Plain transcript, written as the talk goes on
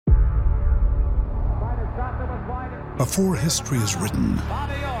Before history is written,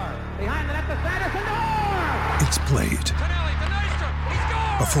 it's played.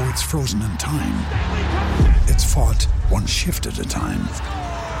 Before it's frozen in time, it's fought one shift at a time.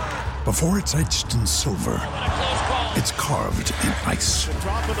 Before it's etched in silver, it's carved in ice.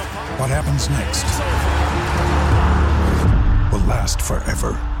 What happens next will last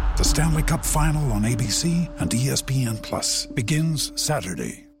forever. The Stanley Cup Final on ABC and ESPN Plus begins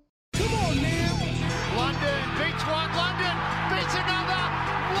Saturday. Come on, Neil! London beats one, London beats another!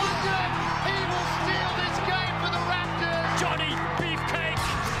 London, he will steal this game for the Raptors! Johnny Beefcake!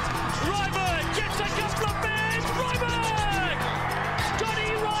 Ryberg gets a couple of beers! Ryberg! Johnny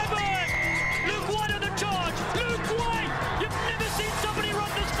Ryberg! Luke White on the charge! Luke White! You've never seen somebody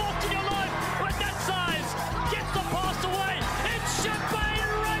run this fast in your life with that size! Gets the pass away! It's Champagne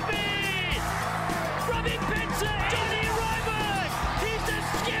Rugby! Robbie Benson! Johnny Ryberg! He's the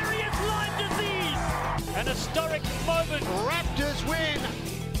scariest Lyme disease! An historic moment! Raptors win!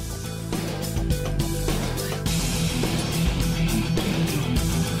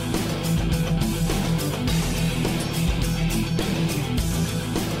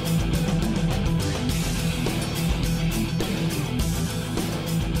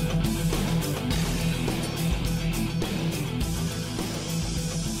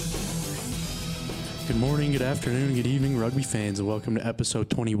 Good morning, good afternoon, good evening, rugby fans, and welcome to episode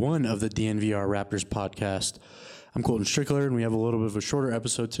 21 of the DNVR Raptors podcast. I'm Colton Strickler, and we have a little bit of a shorter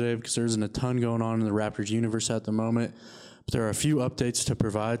episode today because there isn't a ton going on in the Raptors universe at the moment. But there are a few updates to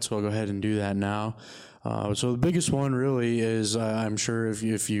provide, so I'll go ahead and do that now. So the biggest one really is, I'm sure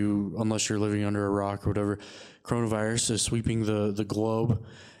if you, unless you're living under a rock or whatever, coronavirus is sweeping the globe.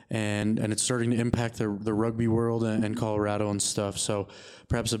 And it's starting to impact the rugby world and Colorado and stuff. So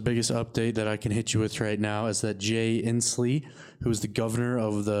perhaps the biggest update that I can hit you with right now is that Jay Inslee, who is the governor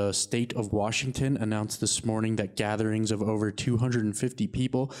of the state of Washington, announced this morning that gatherings of over 250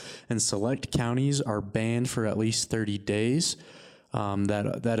 people in select counties are banned for at least 30 days.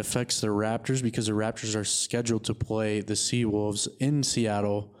 That affects the Raptors because the Raptors are scheduled to play the Seawolves in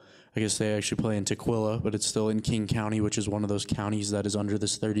Seattle. I guess they actually play in Tequila, but it's still in King County, which is one of those counties that is under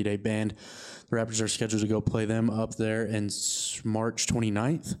this 30-day ban. The Raptors are scheduled to go play them up there in March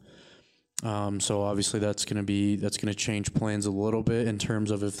 29th. So obviously that's going to change plans a little bit in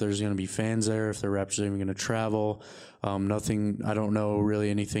terms of if there's going to be fans there, if the Raptors are even going to travel. I don't know really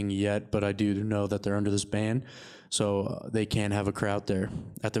anything yet, but I do know that they're under this ban. So they can't have a crowd there.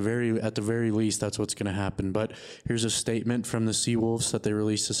 At the very least, that's what's going to happen. But here's a statement from the Seawolves that they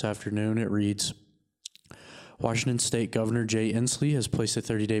released this afternoon. It reads, Washington State Governor Jay Inslee has placed a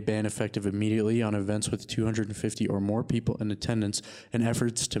 30-day ban effective immediately on events with 250 or more people in attendance in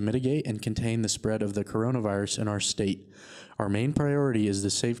efforts to mitigate and contain the spread of the coronavirus in our state. Our main priority is the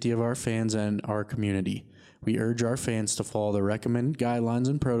safety of our fans and our community. We urge our fans to follow the recommended guidelines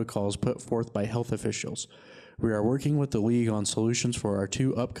and protocols put forth by health officials. We are working with the league on solutions for our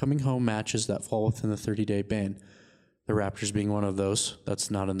two upcoming home matches that fall within the 30-day ban. The Raptors being one of those. That's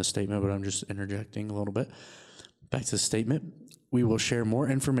not in the statement, but I'm just interjecting a little bit. Back to the statement. We will share more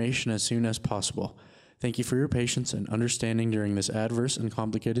information as soon as possible. Thank you for your patience and understanding during this adverse and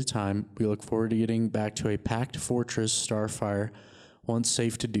complicated time. We look forward to getting back to a packed Fortress Starfire once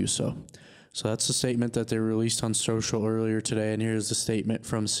safe to do so. So that's the statement that they released on social earlier today, and here's the statement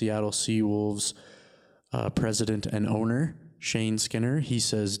from Seattle Seawolves president and owner, Shane Skinner. He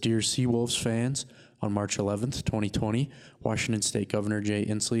says, Dear Seawolves fans, on March 11th, 2020, Washington State Governor Jay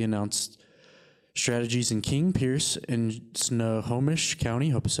Inslee announced strategies in King, Pierce, and Snohomish County,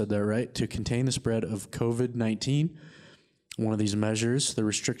 hope I said that right, to contain the spread of COVID-19. One of these measures, the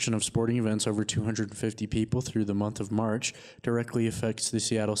restriction of sporting events over 250 people through the month of March, directly affects the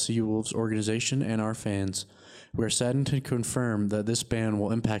Seattle Seawolves organization and our fans. We are saddened to confirm that this ban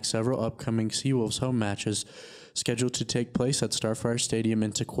will impact several upcoming Seawolves home matches scheduled to take place at Starfire Stadium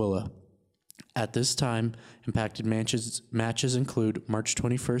in Tequila. At this time, impacted matches include March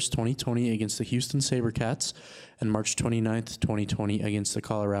 21st, 2020 against the Houston SaberCats and March 29th, 2020 against the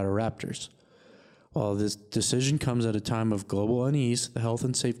Colorado Raptors. While this decision comes at a time of global unease, the health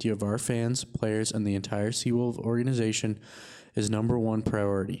and safety of our fans, players, and the entire Seawolves organization is number one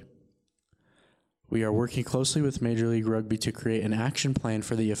priority. We are working closely with Major League Rugby to create an action plan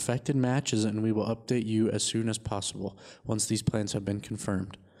for the affected matches, and we will update you as soon as possible once these plans have been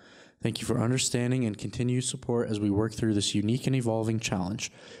confirmed. Thank you for understanding and continued support as we work through this unique and evolving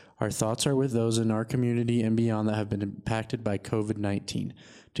challenge. Our thoughts are with those in our community and beyond that have been impacted by COVID-19.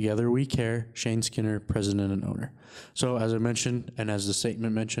 Together we care. Shane Skinner, president and owner. So as I mentioned, and as the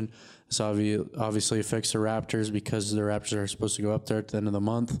statement mentioned, this obviously affects the Raptors because the Raptors are supposed to go up there at the end of the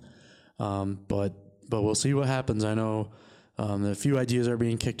month. But but we'll see what happens. I know a few ideas are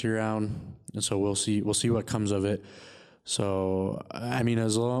being kicked around, and so we'll see what comes of it. So, I mean, the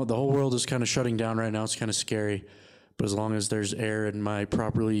whole world is kind of shutting down right now, it's kind of scary. But as long as there's air in my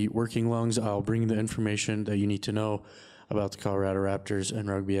properly working lungs, I'll bring the information that you need to know about the Colorado Raptors and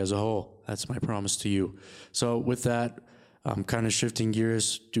rugby as a whole. That's my promise to you. So with that, I'm kind of shifting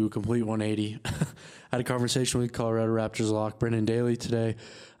gears, do a complete 180. I had a conversation with Colorado Raptors lock Brendan Daly today.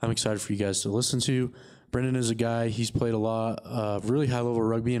 I'm excited for you guys to listen to. Brendan is a guy, he's played a lot of really high-level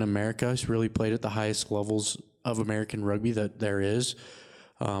rugby in America. He's really played at the highest levels of American rugby that there is,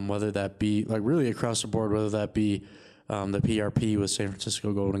 whether that be, like really across the board, whether that be the PRP with San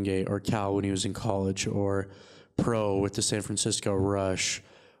Francisco Golden Gate, or Cal when he was in college, or pro with the San Francisco Rush,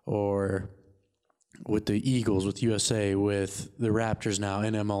 or with the Eagles, with USA, with the Raptors now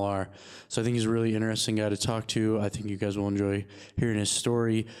in MLR. So I think he's a really interesting guy to talk to. I think you guys will enjoy hearing his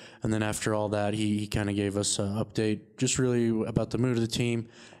story. And then after all that, he kind of gave us an update just really about the mood of the team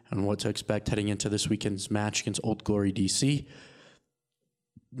and what to expect heading into this weekend's match against Old Glory DC,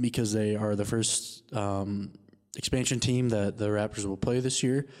 because they are the first expansion team that the Raptors will play this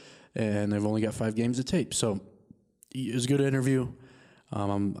year, and they've only got 5 games to tape. So it was a good interview.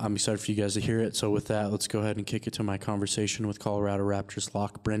 I'm excited for you guys to hear it. So with that, let's go ahead and kick it to my conversation with Colorado Raptors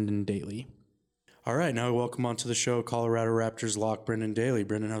lock Brendan Daly. All right, now welcome onto the show, Colorado Raptors lock Brendan Daly.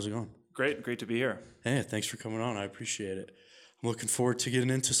 Brendan, how's it going? Great to be here. Hey, thanks for coming on. I appreciate it. I'm looking forward to getting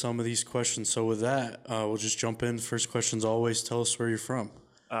into some of these questions. So with that, we'll just jump in. First question's always, tell us where you're from.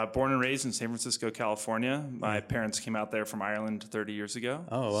 Born and raised in San Francisco, California. My parents came out there from Ireland 30 years ago.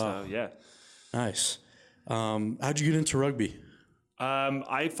 Oh, wow. So, yeah. Nice. How'd you get into rugby?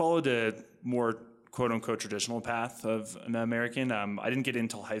 I followed a more quote-unquote traditional path of an American. I didn't get in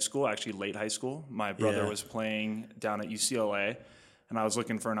until high school, actually late high school. My brother was playing down at UCLA, and I was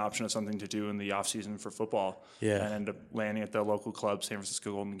looking for an option of something to do in the off-season for football. Yeah. And I ended up landing at the local club, San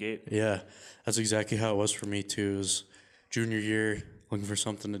Francisco Golden Gate. Yeah, that's exactly how it was for me, too. It was junior year, looking for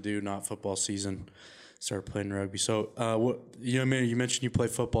something to do, not football season. Started playing rugby. So, you mentioned you play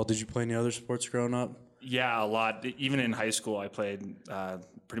football. Did you play any other sports growing up? Yeah, a lot. Even in high school, I played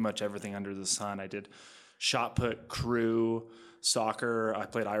pretty much everything under the sun. I did shot put, crew, soccer. I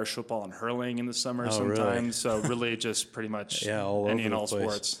played Irish football and hurling in the summer sometimes. Really? So really just pretty much any and all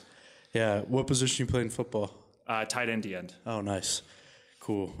sports. Yeah. What position you played in football? Tight end, D-end. Oh, nice.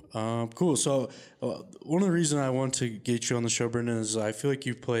 Cool. Cool. So one of the reasons I want to get you on the show, Brendan, is I feel like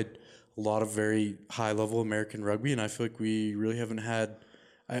you've played a lot of very high-level American rugby, and I feel like we really haven't had –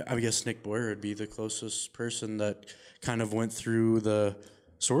 I guess Nick Boyer would be the closest person that kind of went through the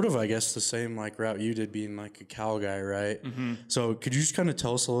sort of, I guess, the same like route you did, being like a Cal guy, right? Mm-hmm. So could you just kind of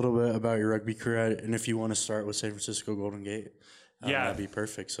tell us a little bit about your rugby career, and if you want to start with San Francisco Golden Gate, that'd be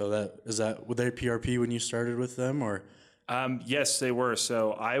perfect. So were they PRP when you started with them, or? Yes, they were.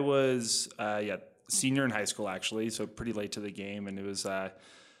 So I was senior in high school actually, so pretty late to the game, and it was.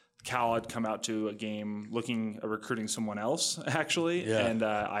 Cal had come out to a game recruiting someone else, actually, and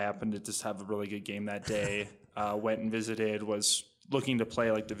I happened to just have a really good game that day. Went and visited, was looking to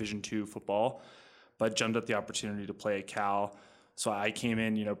play like Division II football, but jumped at the opportunity to play at Cal. So I came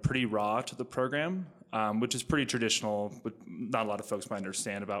in, pretty raw to the program, which is pretty traditional, but not a lot of folks might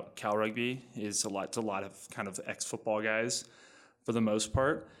understand about Cal rugby. It's a lot of kind of ex-football guys for the most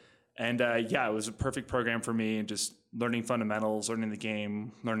part. And it was a perfect program for me, just learning fundamentals, learning the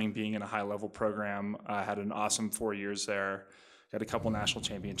game, learning being in a high-level program. I had an awesome 4 years there, got a couple national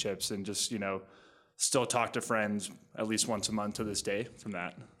championships, and just, still talk to friends at least once a month to this day from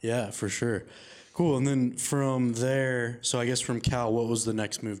that. Yeah, for sure. Cool. And then from there, so I guess from Cal, what was the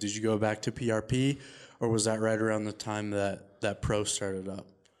next move? Did you go back to PRP, or was that right around the time that pro started up?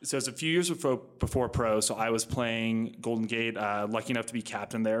 So it's a few years before pro. So I was playing Golden Gate, lucky enough to be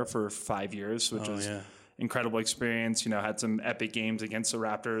captain there for 5 years, which was incredible experience. Had some epic games against the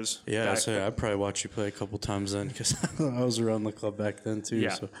Raptors. Yeah, so I'd probably watch you play a couple times then, because I was around the club back then too. Yeah.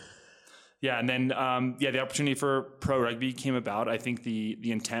 So. Yeah, and then the opportunity for pro rugby came about. I think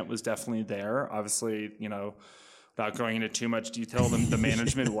the intent was definitely there. Obviously, without going into too much detail, the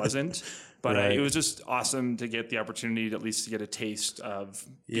management wasn't. But it was just awesome to get the opportunity to at least to get a taste of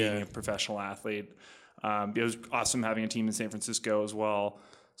being a professional athlete. It was awesome having a team in San Francisco as well.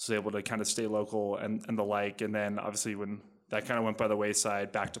 So able to kind of stay local and the like. And then obviously when that kind of went by the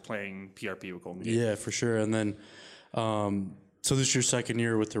wayside, back to playing PRP with Golden Gate. Yeah, for sure. And then so this is your second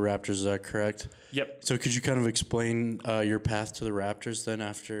year with the Raptors, is that correct? Yep. So could you kind of explain your path to the Raptors then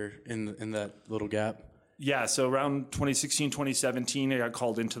after in that little gap? Yeah, so around 2016, 2017, I got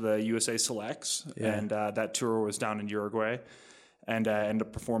called into the USA Selects, and that tour was down in Uruguay. and ended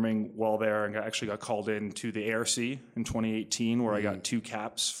up performing well there, and actually got called in to the ARC in 2018, where I got 2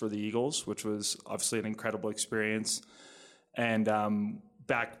 caps for the Eagles, which was obviously an incredible experience. And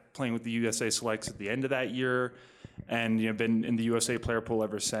back playing with the USA Selects at the end of that year, and been in the USA player pool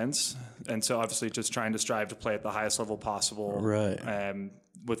ever since. And so obviously just trying to strive to play at the highest level possible. Right.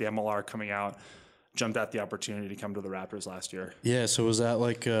 With the MLR coming out, jumped at the opportunity to come to the Raptors last year. Yeah, so was that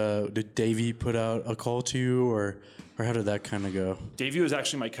like, did Davey put out a call to you, or how did that kind of go? Davey was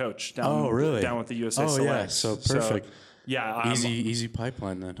actually my coach down with the USA Selects. Yeah, so perfect. Easy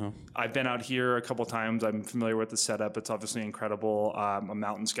pipeline then, huh? I've been out here a couple times. I'm familiar with the setup. It's obviously incredible. I'm a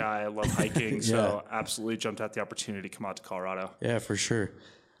mountains guy. I love hiking, so absolutely jumped at the opportunity to come out to Colorado. Yeah, for sure.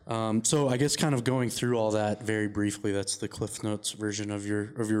 So I guess kind of going through all that very briefly, that's the Cliff Notes version of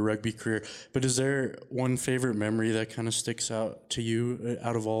your rugby career. But is there one favorite memory that kind of sticks out to you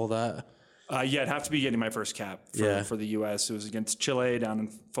out of all that? It'd have to be getting my first cap for the U.S. It was against Chile down in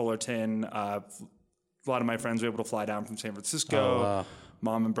Fullerton. A lot of my friends were able to fly down from San Francisco. Oh, wow.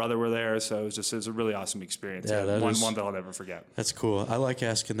 Mom and brother were there, so it was a really awesome experience. Yeah, one that I'll never forget. That's cool. I like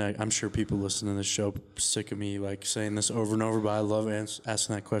asking that. I'm sure people listening to this show sick of me like saying this over and over, but I love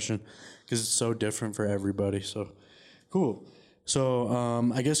asking that question because it's so different for everybody. So cool.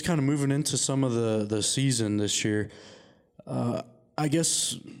 So I guess kind of moving into some of the season this year. I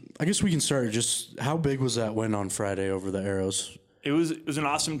guess we can start. Just how big was that win on Friday over the Arrows? It was an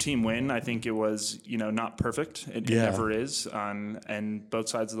awesome team win. I think it was, not perfect. It never is on both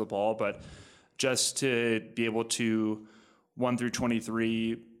sides of the ball, but just to be able to 1 through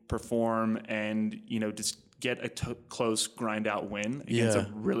 23 perform and, just get a close grind out win against a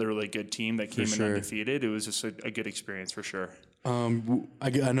really, really good team that came in undefeated. It was just a good experience for sure.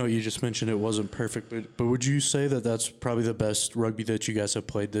 I know you just mentioned it wasn't perfect, but would you say that that's probably the best rugby that you guys have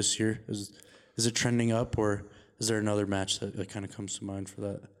played this year? Is it trending up, or is there another match that kind of comes to mind for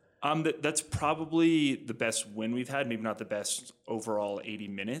that? That's probably the best win we've had. Maybe not the best overall 80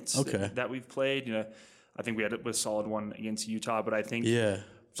 minutes that we've played. I think we had a solid one against Utah, but I think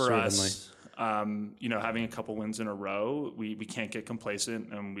for us, having a couple wins in a row, we can't get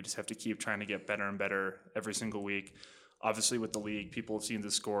complacent, and we just have to keep trying to get better and better every single week. Obviously, with the league, people have seen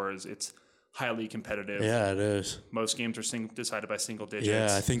the scores. It's highly competitive. Yeah, it is. Most games are decided by single digits.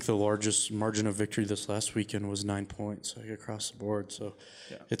 Yeah, I think the largest margin of victory this last weekend was 9 points across the board. So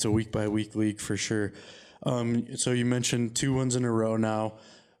it's a week-by-week league for sure. So you mentioned 2 wins in a row now.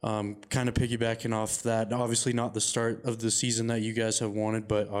 Kind of piggybacking off that, obviously not the start of the season that you guys have wanted,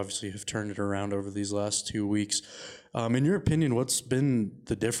 but obviously have turned it around over these last 2 weeks. In your opinion, what's been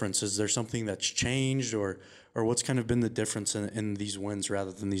the difference? Is there something that's changed, or what's kind of been the difference in these wins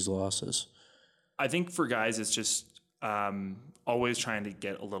rather than these losses? I think for guys, it's just always trying to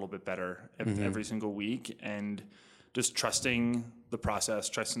get a little bit better every single week, and just trusting the process,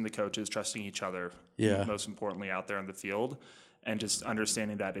 trusting the coaches, trusting each other. Most importantly, out there in the field, and just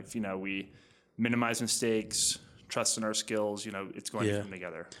understanding that if we minimize mistakes, trust in our skills, it's going to come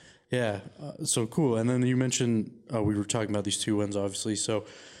together. Yeah, so cool. And then you mentioned we were talking about these 2 wins, obviously. So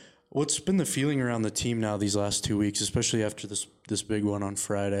what's been the feeling around the team now these last 2 weeks, especially after this big one on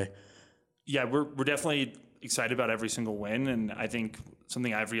Friday? Yeah, we're definitely excited about every single win, and I think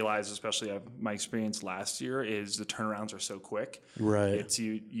something I've realized, especially my experience last year, is the turnarounds are so quick. Right. It's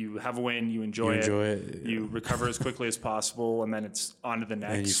you have a win, you enjoy it, you recover as quickly as possible, and then it's on to the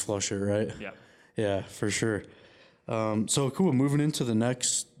next. And you flush it, right? Yeah. Yeah, for sure. So cool. Moving into the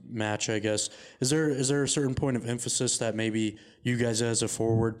next match, I guess, is there a certain point of emphasis that maybe you guys as a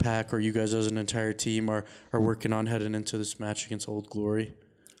forward pack or you guys as an entire team are working on heading into this match against Old Glory?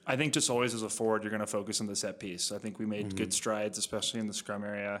 I think just always as a forward, you're going to focus on the set piece. I think we made good strides, especially in the scrum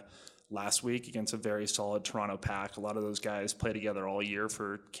area last week against a very solid Toronto pack. A lot of those guys play together all year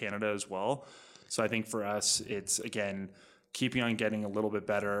for Canada as well. So I think for us, it's, again, keeping on getting a little bit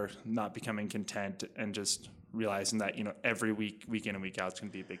better, not becoming content, and just realizing that, every week in and week out, it's going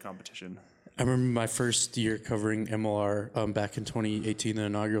to be a big competition. I remember my first year covering MLR back in 2018, the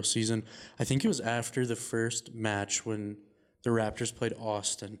inaugural season. I think it was after the first match when the Raptors played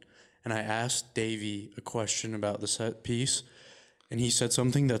Austin, and I asked Davey a question about the set piece, and he said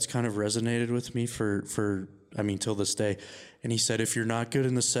something that's kind of resonated with me till this day. And he said, if you're not good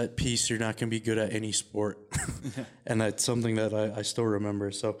in the set piece, you're not going to be good at any sport. And that's something that I still remember.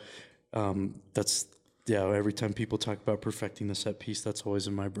 So every time people talk about perfecting the set piece, that's always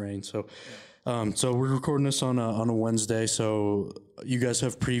in my brain. So so we're recording this on a Wednesday. So you guys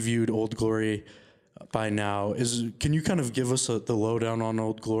have previewed Old Glory by now. Can you kind of give us the lowdown on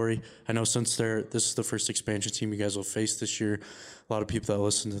Old Glory? I know since this is the first expansion team you guys will face this year, a lot of people that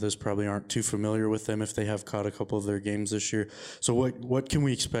listen to this probably aren't too familiar with them if they have caught a couple of their games this year. So what can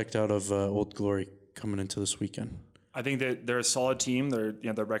we expect out of Old Glory coming into this weekend? I think that they're a solid team. Their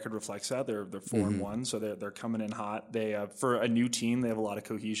record reflects that. They're 4-1, so they're coming in hot. They for a new team, they have a lot of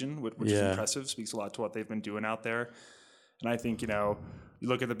cohesion, which is impressive. Speaks a lot to what they've been doing out there. And I think you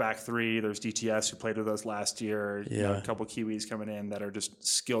look at the back three. There's DTS who played with us last year. Yeah. A couple Kiwis coming in that are just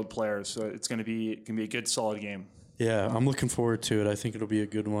skilled players. So it's going to be a good, solid game. Yeah, I'm looking forward to it. I think it'll be a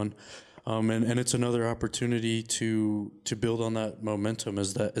good one. And it's another opportunity to build on that momentum.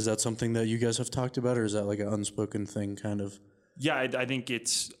 Is that something that you guys have talked about, or is that like an unspoken thing kind of? Yeah, I think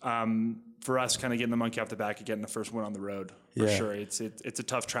it's for us kind of getting the monkey off the back and getting the first win on the road for sure. It's a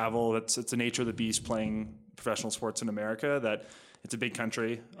tough travel. It's the nature of the beast playing professional sports in America. That it's a big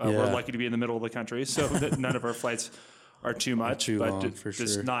country. We're lucky to be in the middle of the country, so that none of our flights are too much. Too long, for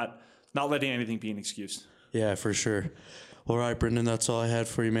just sure. not letting anything be an excuse. Yeah, for sure. All right, Brendan, that's all I had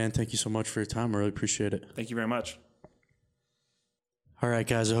for you, man. Thank you so much for your time. I really appreciate it. Thank you very much. All right,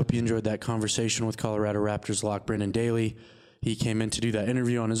 guys, I hope you enjoyed that conversation with Colorado Raptors lock Brendan Daly. He came in to do that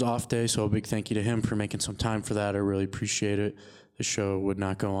interview on his off day, so a big thank you to him for making some time for that. I really appreciate it. The show would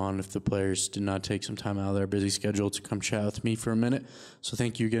not go on if the players did not take some time out of their busy schedule to come chat with me for a minute. So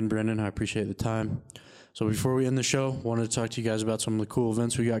thank you again, Brendan. I appreciate the time. So before we end the show, wanted to talk to you guys about some of the cool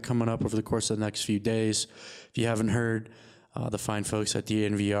events we got coming up over the course of the next few days. If you haven't heard, the fine folks at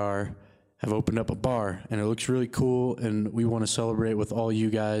DNVR have opened up a bar, and it looks really cool, and we want to celebrate with all you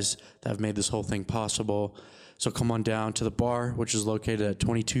guys that have made this whole thing possible. So come on down to the bar, which is located at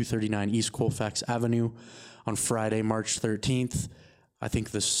 2239 East Colfax Avenue on Friday, March 13th. I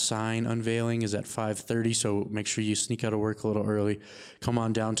think the sign unveiling is at 5:30, so make sure you sneak out of work a little early. Come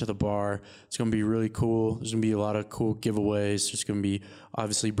on down to the bar. It's going to be really cool. There's going to be a lot of cool giveaways. There's going to be,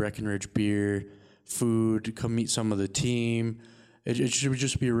 obviously, Breckenridge beer, food. Come meet some of the team. It should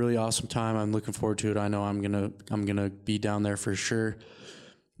just be a really awesome time. I'm looking forward to it. I know I'm gonna be down there for sure.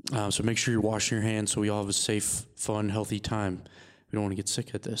 So make sure you're washing your hands so we all have a safe, fun, healthy time. We don't want to get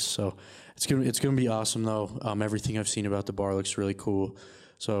sick at this. So it's gonna be awesome though. Everything I've seen about the bar looks really cool.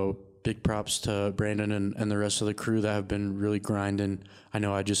 So big props to Brandon and the rest of the crew that have been really grinding. I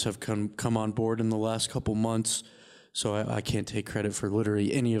know I just have come on board in the last couple months, so I can't take credit for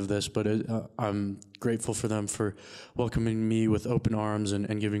literally any of this, but I'm grateful for them for welcoming me with open arms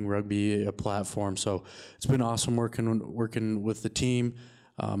and giving rugby a platform. So it's been awesome working with the team,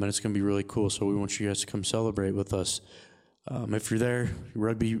 and it's going to be really cool. So we want you guys to come celebrate with us. If you're there,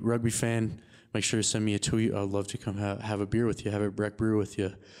 rugby fan, make sure to send me a tweet. I'd love to come have a beer with you, have a Breck Brew with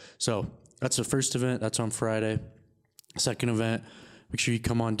you. So that's the first event. That's on Friday. Second event, make sure you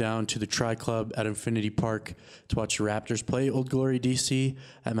come on down to the Tri Club at Infinity Park to watch the Raptors play Old Glory DC.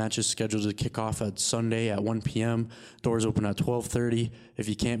 That match is scheduled to kick off at Sunday at 1 p.m. Doors open at 12:30. If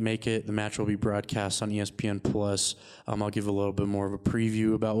you can't make it, the match will be broadcast on ESPN+. I'll give a little bit more of a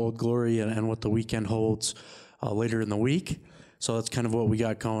preview about Old Glory and what the weekend holds later in the week. So that's kind of what we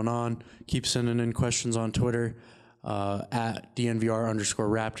got going on. Keep sending in questions on Twitter at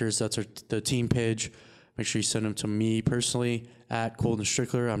DNVR_Raptors. That's the team page. Make sure you send them to me personally at Colton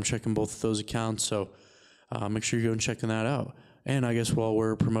Strickler. I'm checking both of those accounts, so make sure you go and checking that out. And I guess while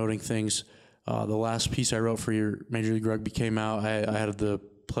we're promoting things, the last piece I wrote for your Major League Rugby came out. I had the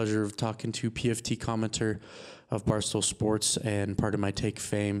pleasure of talking to PFT commenter of Barstool Sports and part of my Take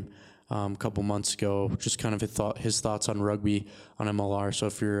fame a couple months ago. Just kind of his thoughts on rugby on MLR. So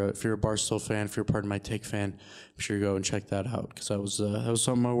if you're a Barstool fan, if you're part of my Take fan, be sure you go and check that out, because that was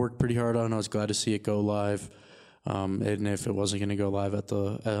something I worked pretty hard on. I was glad to see it go live. And if it wasn't going to go live at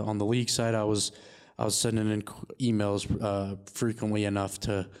on the league side, I was sending in emails frequently enough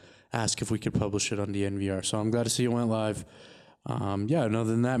to ask if we could publish it on DNVR. So I'm glad to see it went live. And other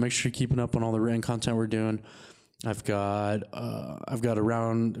than that, make sure you're keeping up on all the written content we're doing. I've got the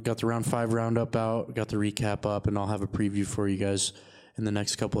round 5 roundup out, got the recap up, and I'll have a preview for you guys in the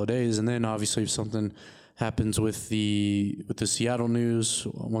next couple of days. And then obviously if something happens with the Seattle news,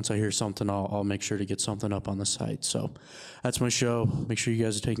 once I hear something, I'll make sure to get something up on the site. So that's my show. Make sure you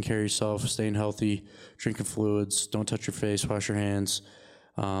guys are taking care of yourself, staying healthy, drinking fluids, don't touch your face, wash your hands.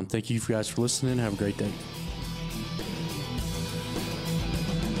 Thank you guys for listening. Have a great day.